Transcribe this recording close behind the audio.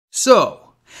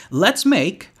So, let's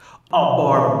make a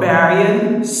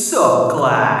barbarian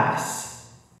subclass.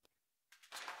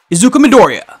 Izuku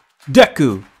Midoriya,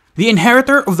 Deku, the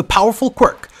inheritor of the powerful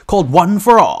quirk called One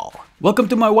for All. Welcome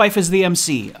to My Wife as the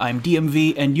MC. I'm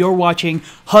DMV and you're watching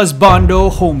Husbando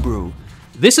Homebrew.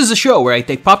 This is a show where I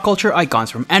take pop culture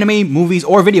icons from anime, movies,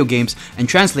 or video games and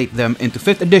translate them into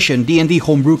 5th edition D&D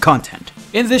homebrew content.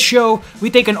 In this show,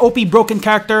 we take an OP broken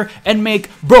character and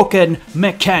make broken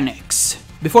mechanics.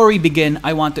 Before we begin,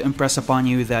 I want to impress upon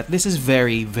you that this is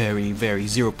very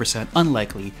 0%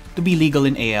 unlikely to be legal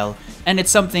in AL, and it's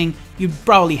something you'd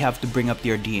probably have to bring up to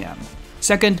your DM.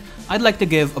 Second, I'd like to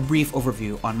give a brief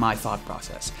overview on my thought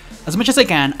process. As much as I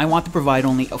can, I want to provide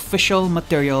only official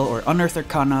material or unearthed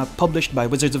arcana published by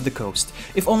Wizards of the Coast,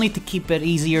 if only to keep it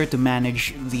easier to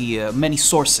manage the many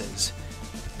sources.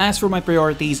 As for my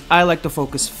priorities, I like to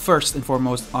focus first and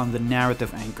foremost on the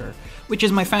narrative anchor, which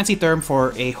is my fancy term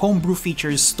for a homebrew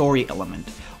feature's story element.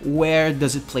 Where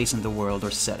does it place in the world or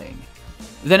setting?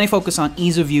 Then I focus on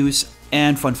ease of use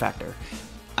and fun factor.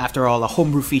 After all, a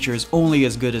homebrew feature is only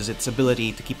as good as its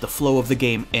ability to keep the flow of the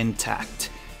game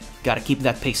intact. Gotta keep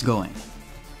that pace going.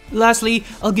 Lastly,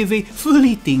 I'll give a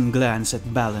fleeting glance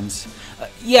at balance.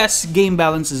 Yes, game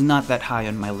balance is not that high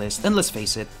on my list, and let's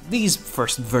face it, these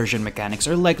first version mechanics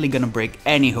are likely gonna break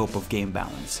any hope of game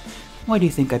balance. Why do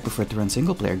you think I prefer to run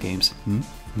single player games?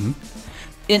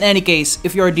 In any case,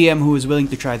 if you're a DM who is willing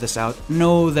to try this out,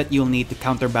 know that you'll need to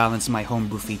counterbalance my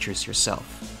homebrew features yourself.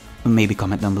 Maybe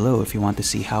comment down below if you want to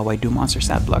see how I do monster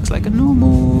stat blocks like a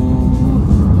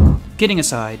normal. Kidding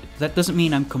aside, that doesn't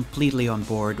mean I'm completely on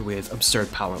board with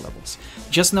absurd power levels.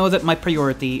 Just know that my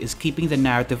priority is keeping the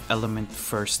narrative element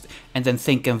first and then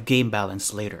think of game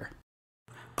balance later.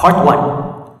 Part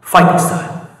 1. Fighting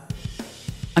Style.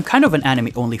 I'm kind of an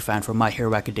anime-only fan for My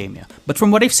Hero Academia, but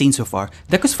from what I've seen so far,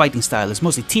 Deku's fighting style is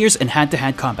mostly tears and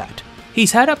hand-to-hand combat.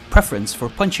 He's had a preference for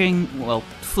punching, well,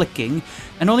 flicking,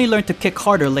 and only learned to kick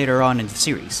harder later on in the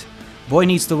series. Boy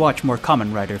needs to watch more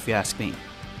Kamen Rider if you ask me.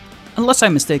 Unless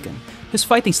I'm mistaken, his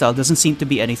fighting style doesn't seem to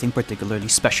be anything particularly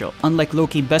special, unlike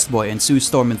Loki Best Boy and Sue's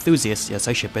Storm enthusiast, yes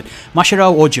I ship it,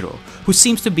 Mashirao Ojiro, who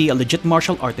seems to be a legit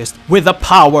martial artist with the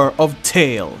power of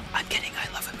tail. I'm kidding,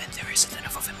 I love him and there isn't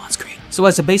enough of him on screen. So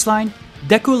as a baseline,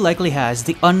 Deku likely has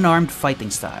the unarmed fighting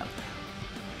style.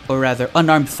 Or rather,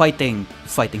 unarmed fighting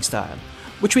style,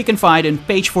 which we can find in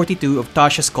page 42 of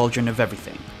Tasha's Cauldron of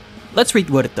Everything. Let's read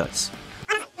what it does.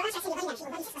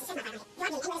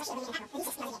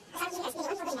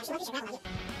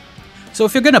 So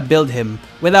if you're gonna build him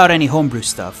without any homebrew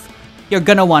stuff, you're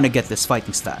gonna want to get this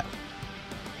fighting style.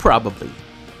 Probably.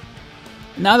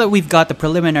 Now that we've got the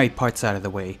preliminary parts out of the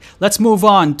way, let's move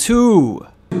on to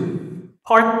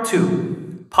Part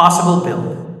 2. Possible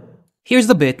Build. Here's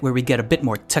the bit where we get a bit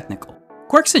more technical.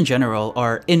 Quirks in general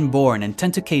are inborn and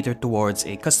tend to cater towards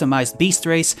a customized beast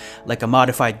race, like a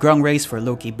modified grung race for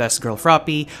Loki Best Girl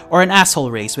Froppy, or an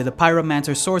asshole race with a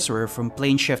pyromancer sorcerer from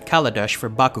Plane Shift Kaladesh for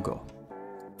Bakugo.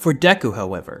 For Deku,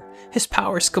 however, his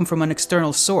powers come from an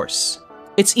external source.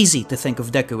 It's easy to think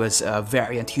of Deku as a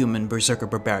variant human berserker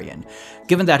barbarian,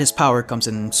 given that his power comes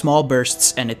in small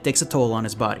bursts and it takes a toll on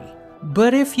his body.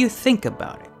 But if you think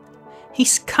about it,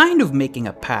 he's kind of making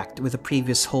a pact with the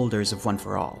previous holders of One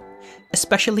for All,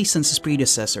 especially since his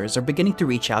predecessors are beginning to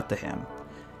reach out to him.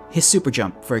 His super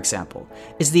jump, for example,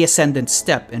 is the Ascendant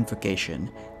Step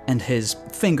invocation, and his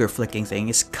finger flicking thing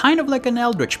is kind of like an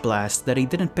Eldritch Blast that he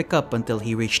didn't pick up until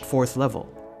he reached 4th level.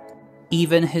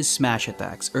 Even his smash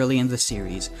attacks early in the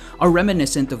series are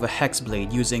reminiscent of a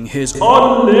Hexblade using his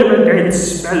unlimited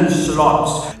spell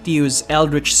slots to use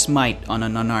Eldritch Smite on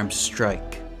an unarmed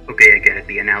strike. Okay, I get it.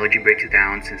 The analogy breaks it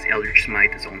down since Eldritch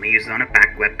Smite is only used on a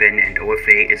pack weapon and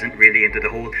OFA isn't really into the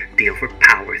whole deal for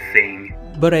power thing.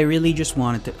 But I really just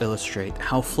wanted to illustrate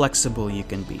how flexible you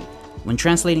can be when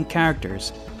translating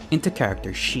characters into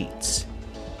character sheets.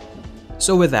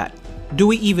 So with that, do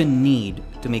we even need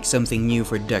to make something new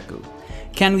for Deku?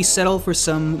 Can we settle for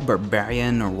some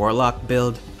barbarian or warlock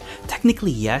build?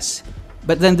 Technically yes,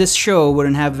 but then this show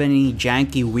wouldn't have any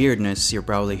janky weirdness you're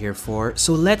probably here for,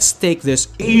 so let's take this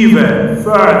even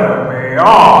further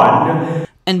beyond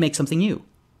and make something new.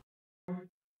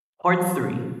 Part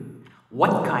 3.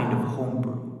 What kind of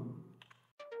homebrew?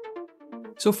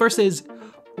 So first is,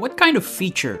 what kind of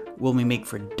feature will we make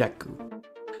for Deku?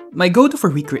 My go-to for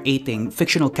recreating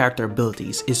fictional character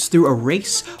abilities is through a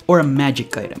race or a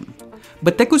magic item.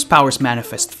 But Deku's powers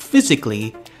manifest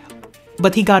physically,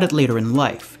 but he got it later in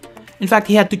life. In fact,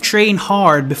 he had to train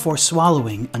hard before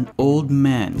swallowing an old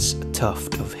man's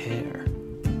tuft of hair.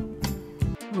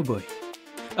 Oh boy.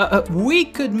 We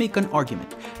could make an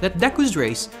argument that Deku's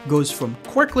race goes from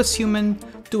quirkless human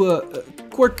to a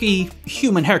quirky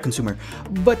human hair consumer,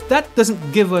 but that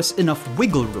doesn't give us enough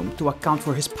wiggle room to account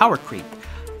for his power creep.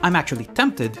 I'm actually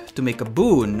tempted to make a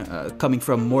boon coming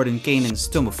from Mordenkainen's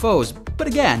Tome of Foes, but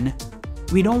again,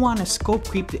 we don't want to scope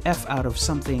creep the F out of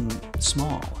something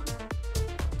small.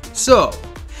 So,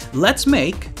 let's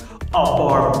make a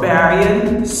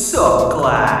barbarian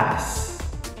subclass.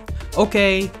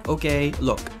 Okay,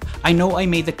 look. I know I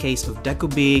made the case of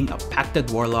Deku being a pacted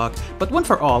warlock, but One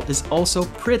for All is also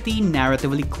pretty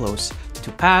narratively close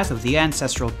to Path of the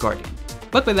Ancestral Guardian,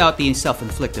 but without the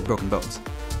self-inflicted broken bones.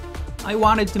 I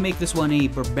wanted to make this one a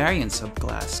barbarian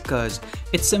subclass, cause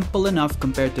it's simple enough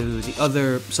compared to the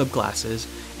other subclasses,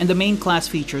 and the main class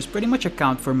features pretty much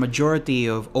account for majority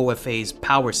of OFA's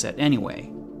power set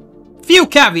anyway. Few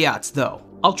caveats though.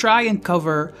 I'll try and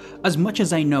cover as much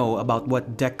as I know about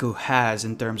what Deku has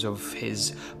in terms of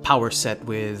his power set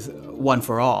with One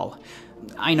for All.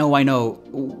 I know,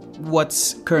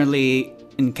 what's currently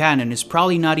in canon is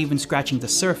probably not even scratching the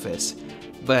surface,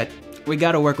 but we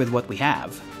gotta work with what we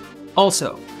have.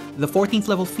 Also, the 14th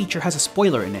level feature has a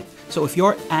spoiler in it, so if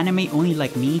you're anime only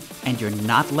like me, and you're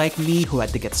not like me who had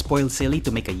to get spoiled silly to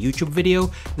make a YouTube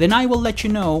video, then I will let you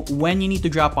know when you need to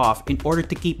drop off in order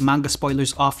to keep manga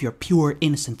spoilers off your pure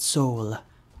innocent soul.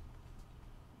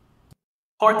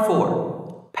 Part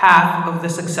 4. Path of the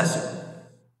Successor.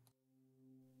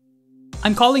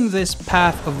 I'm calling this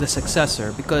Path of the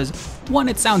Successor because 1,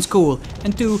 it sounds cool,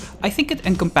 and 2, I think it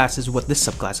encompasses what this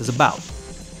subclass is about.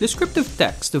 Descriptive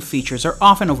text of features are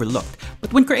often overlooked,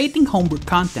 but when creating homebrew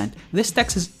content, this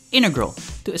text is integral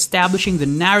to establishing the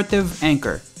narrative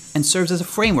anchor and serves as a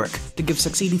framework to give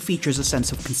succeeding features a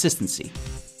sense of consistency.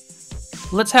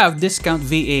 Let's have Discount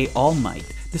VA All Might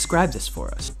describe this for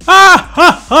us. Ha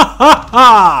ha ha ha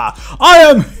ha! I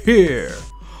am here!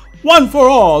 One for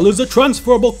All is a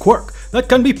transferable quirk that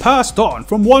can be passed on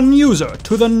from one user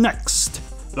to the next.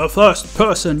 The first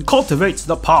person cultivates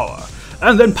the power,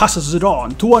 and then passes it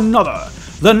on to another.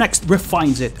 The next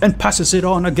refines it and passes it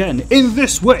on again. In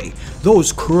this way,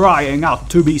 those crying out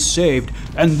to be saved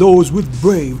and those with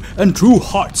brave and true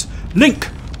hearts link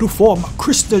to form a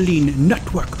crystalline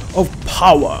network of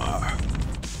power.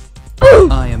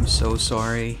 I am so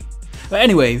sorry. But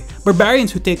anyway,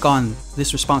 barbarians who take on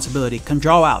this responsibility can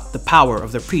draw out the power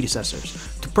of their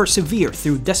predecessors to persevere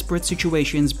through desperate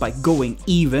situations by going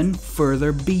even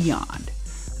further beyond.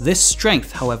 This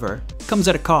strength, however, comes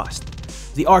at a cost.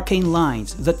 The arcane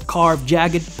lines that carve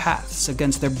jagged paths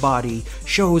against their body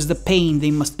shows the pain they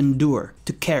must endure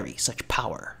to carry such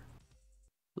power.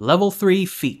 Level 3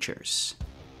 features.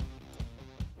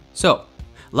 So,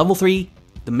 Level 3,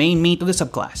 the main meat of the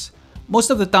subclass. Most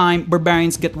of the time,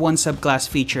 barbarians get one subclass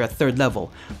feature at 3rd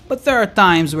level, but there are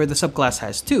times where the subclass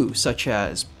has 2, such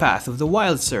as Path of the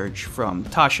Wild Surge from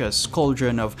Tasha's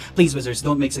Cauldron of Please Wizards,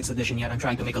 don't make 6th edition yet, I'm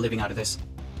trying to make a living out of this.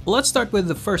 Let's start with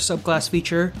the first subclass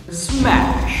feature,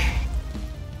 Smash.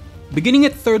 Beginning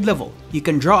at 3rd level, you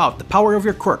can draw out the power of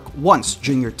your quirk once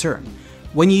during your turn.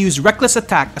 When you use Reckless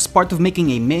Attack as part of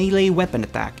making a melee weapon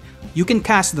attack, you can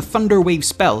cast the Thunder Wave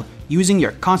spell using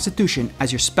your Constitution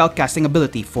as your spellcasting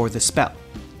ability for the spell.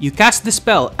 You cast the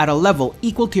spell at a level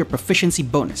equal to your proficiency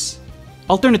bonus.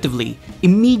 Alternatively,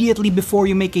 immediately before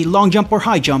you make a long jump or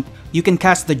high jump, you can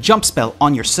cast the jump spell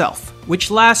on yourself, which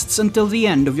lasts until the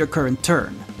end of your current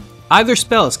turn. Either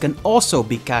spells can also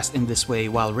be cast in this way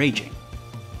while raging.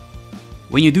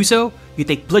 When you do so, you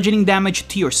take bludgeoning damage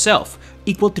to yourself,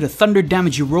 equal to the thunder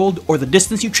damage you rolled or the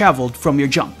distance you traveled from your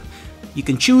jump. You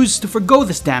can choose to forgo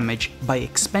this damage by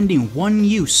expending 1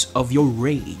 use of your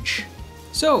rage.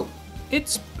 So,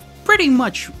 it's pretty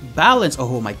much balanced. Oh,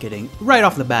 who am I kidding? Right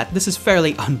off the bat, this is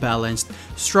fairly unbalanced,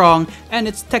 strong, and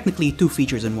it's technically 2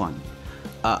 features in 1.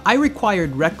 I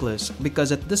required Reckless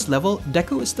because at this level,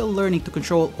 Deku is still learning to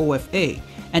control OFA,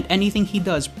 and anything he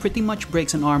does pretty much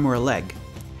breaks an arm or a leg.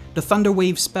 The Thunder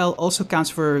Wave spell also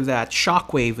counts for that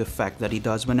shockwave effect that he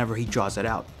does whenever he draws it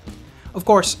out. Of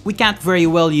course, we can't very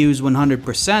well use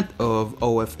 100% of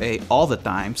OFA all the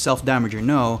time, self-damage or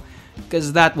no,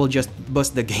 because that will just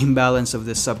bust the game balance of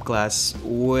this subclass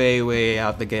way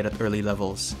out the gate at early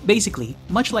levels. Basically,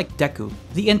 much like Deku,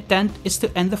 the intent is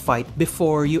to end the fight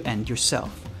before you end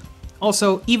yourself.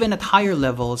 Also, even at higher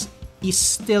levels, he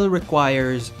still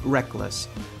requires Reckless,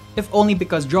 if only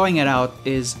because drawing it out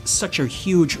is such a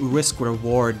huge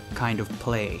risk-reward kind of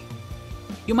play.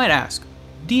 You might ask,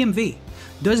 DMV,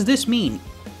 does this mean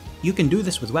you can do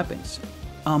this with weapons?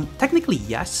 Technically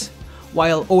yes.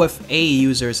 While OFA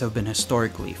users have been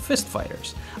historically fist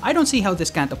fighters, I don't see how this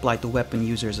can't apply to weapon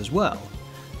users as well.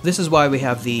 This is why we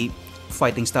have the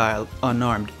fighting style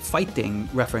unarmed fighting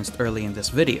referenced early in this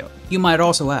video. You might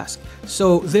also ask,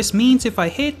 so this means if I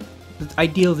hit, I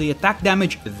deal the attack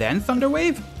damage then Thunder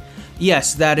Wave?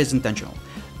 Yes, that is intentional.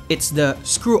 It's the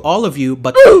screw all of you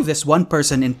but this one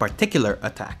person in particular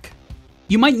attack.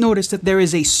 You might notice that there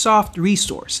is a soft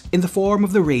resource in the form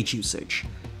of the rage usage.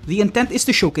 The intent is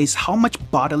to showcase how much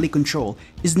bodily control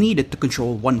is needed to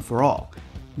control One for All.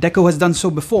 Deku has done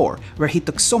so before, where he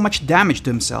took so much damage to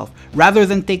himself rather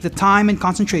than take the time and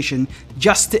concentration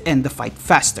just to end the fight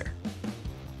faster.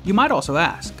 You might also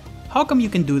ask, how come you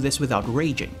can do this without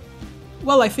raging?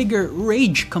 Well, I figure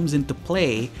rage comes into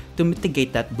play to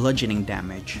mitigate that bludgeoning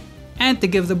damage, and to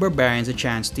give the barbarians a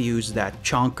chance to use that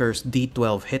Chonker's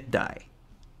D12 hit die.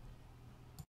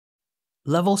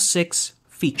 Level 6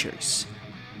 Features.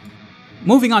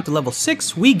 Moving on to level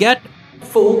 6, we get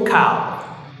Full Cow.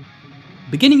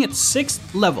 Beginning at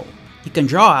 6th level, you can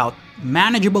draw out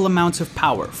manageable amounts of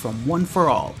power from One for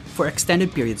All for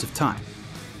extended periods of time.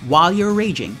 While you're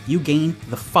raging, you gain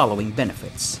the following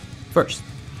benefits. First,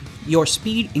 your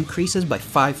speed increases by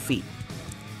 5 feet.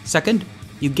 Second,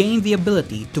 you gain the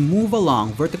ability to move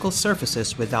along vertical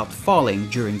surfaces without falling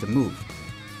during the move.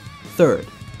 Third,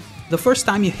 the first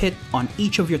time you hit on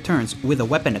each of your turns with a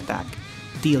weapon attack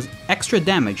deals extra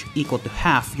damage equal to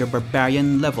half your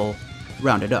barbarian level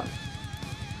rounded up.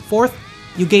 Fourth,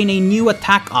 you gain a new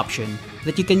attack option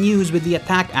that you can use with the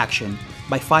attack action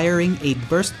by firing a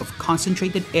burst of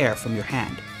concentrated air from your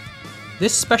hand.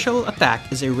 This special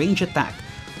attack is a range attack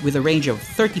with a range of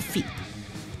 30 feet.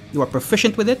 You are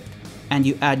proficient with it, and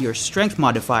you add your strength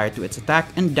modifier to its attack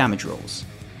and damage rolls.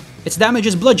 Its damage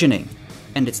is bludgeoning,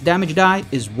 and its damage die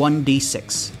is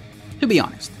 1d6. To be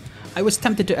honest, I was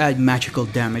tempted to add magical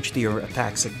damage to your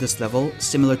attacks at this level,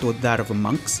 similar to that of a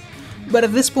monk's, but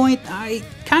at this point, I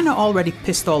kinda already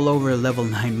pissed all over level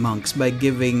 9 monks by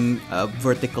giving a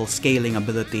vertical scaling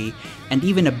ability and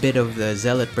even a bit of the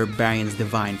Zealot Barbarian's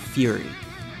Divine Fury.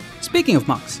 Speaking of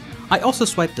monks, I also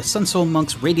swiped the Sunsoul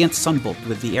Monk's Radiant Sunbolt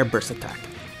with the Airburst attack.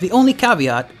 The only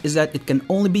caveat is that it can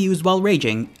only be used while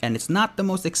raging, and it's not the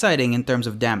most exciting in terms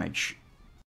of damage.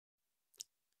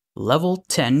 Level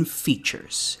 10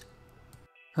 Features.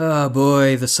 Oh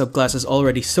boy, the subclass is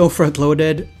already so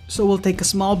front-loaded, so we'll take a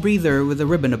small breather with the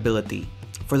Ribbon ability.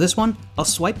 For this one, I'll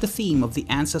swipe the theme of the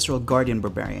Ancestral Guardian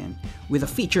Barbarian with a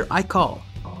feature I call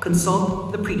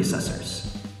Consult the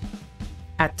Predecessors.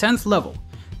 At 10th level,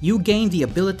 you gain the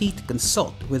ability to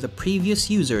consult with the previous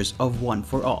users of One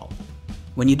for All.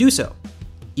 When you do so,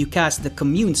 you cast the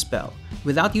Commune spell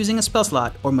without using a spell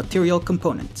slot or material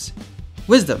components.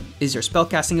 Wisdom is your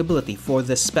spellcasting ability for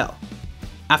this spell.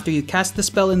 After you cast the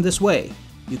spell in this way,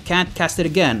 you can't cast it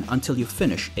again until you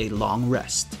finish a long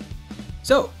rest.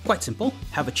 So, quite simple,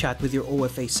 have a chat with your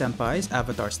OFA senpais,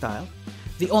 avatar style.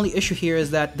 The only issue here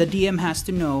is that the DM has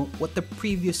to know what the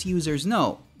previous users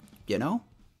know, you know?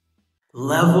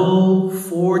 Level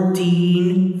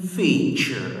 14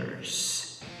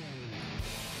 Features.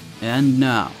 And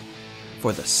now,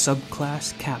 for the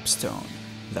subclass capstone,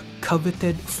 the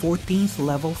coveted 14th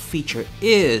level feature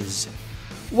is...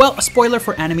 Well, a spoiler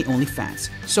for anime-only fans,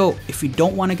 so if you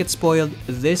don't want to get spoiled,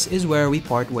 this is where we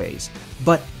part ways.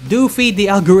 But do feed the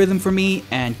algorithm for me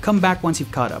and come back once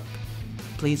you've caught up.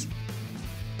 Please?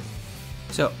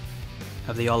 So,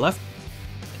 have they all left?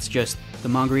 It's just the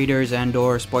manga readers and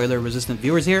or spoiler-resistant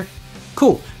viewers here?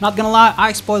 Cool, not gonna lie,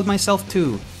 I spoiled myself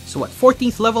too. So at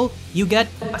 14th level, you get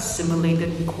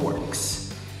Assimilated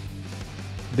Quirks.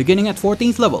 Beginning at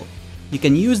 14th level, you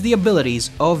can use the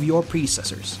abilities of your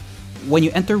predecessors. When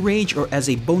you enter Rage or as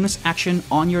a bonus action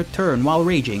on your turn while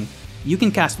raging, you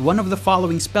can cast one of the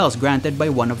following spells granted by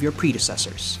one of your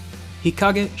predecessors.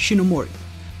 Hikage Shinomori.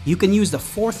 You can use the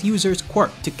 4th user's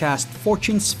quirk to cast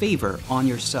Fortune's Favor on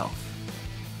yourself.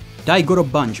 Daigoro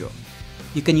Banjo.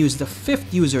 You can use the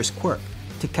 5th user's quirk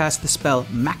to cast the spell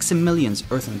Maximilian's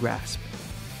Earthen Grasp.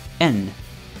 N.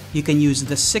 You can use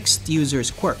the 6th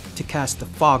user's quirk to cast the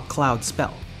Fog Cloud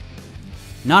spell.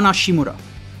 Nana Shimura.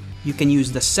 You can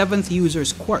use the 7th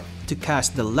user's quirk to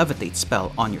cast the Levitate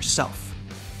spell on yourself.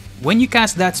 When you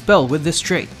cast that spell with this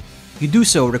trait, you do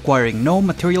so requiring no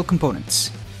material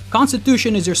components.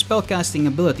 Constitution is your spellcasting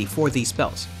ability for these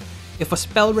spells. If a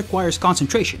spell requires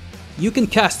concentration, you can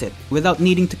cast it without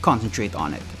needing to concentrate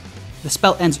on it. The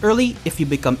spell ends early if you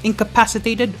become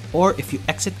incapacitated or if you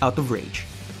exit out of rage.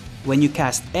 When you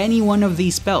cast any one of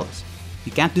these spells,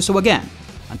 you can't do so again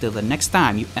until the next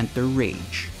time you enter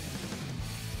rage.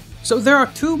 So there are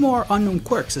 2 more unknown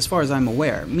quirks as far as I'm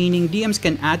aware, meaning DMs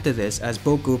can add to this as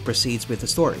Boku proceeds with the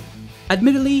story.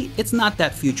 Admittedly, it's not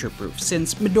that future-proof,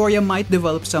 since Midoriya might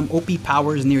develop some OP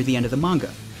powers near the end of the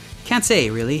manga. Can't say,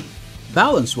 really.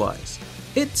 Balance-wise,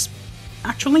 it's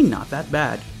actually not that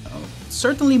bad.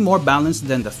 Certainly more balanced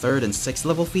than the 3rd and 6th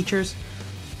level features.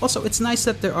 Also, it's nice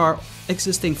that there are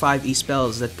existing 5e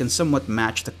spells that can somewhat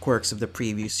match the quirks of the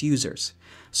previous users.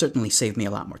 Certainly saved me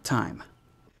a lot more time.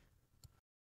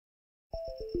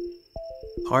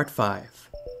 Part 5.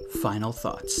 Final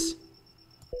Thoughts.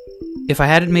 If I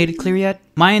hadn't made it clear yet,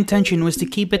 my intention was to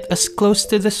keep it as close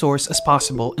to the source as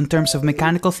possible in terms of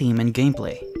mechanical theme and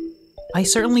gameplay. I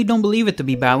certainly don't believe it to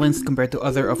be balanced compared to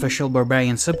other official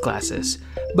barbarian subclasses,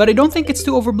 but I don't think it's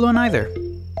too overblown either.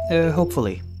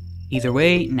 Hopefully. Either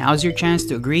way, now's your chance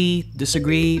to agree,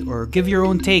 disagree, or give your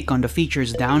own take on the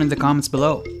features down in the comments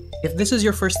below. If this is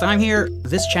your first time here,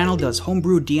 this channel does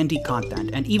homebrew D&D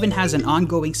content and even has an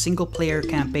ongoing single-player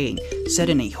campaign set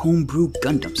in a homebrew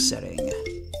Gundam setting.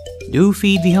 Do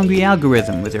feed the hungry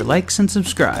algorithm with your likes and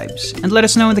subscribes, and let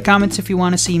us know in the comments if you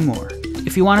want to see more.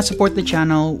 If you want to support the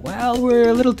channel, well, we're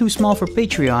a little too small for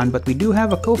Patreon, but we do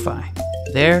have a Ko-Fi.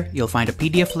 There, you'll find a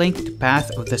PDF link to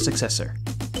Path of the Successor.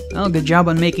 Well, good job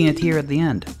on making it here at the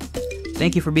end.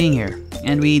 Thank you for being here,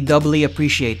 and we doubly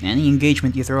appreciate any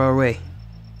engagement you throw our way.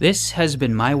 This has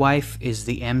been My Wife is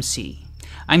the MC.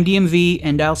 I'm DMV,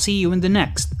 and I'll see you in the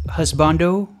next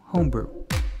Husbando Homebrew.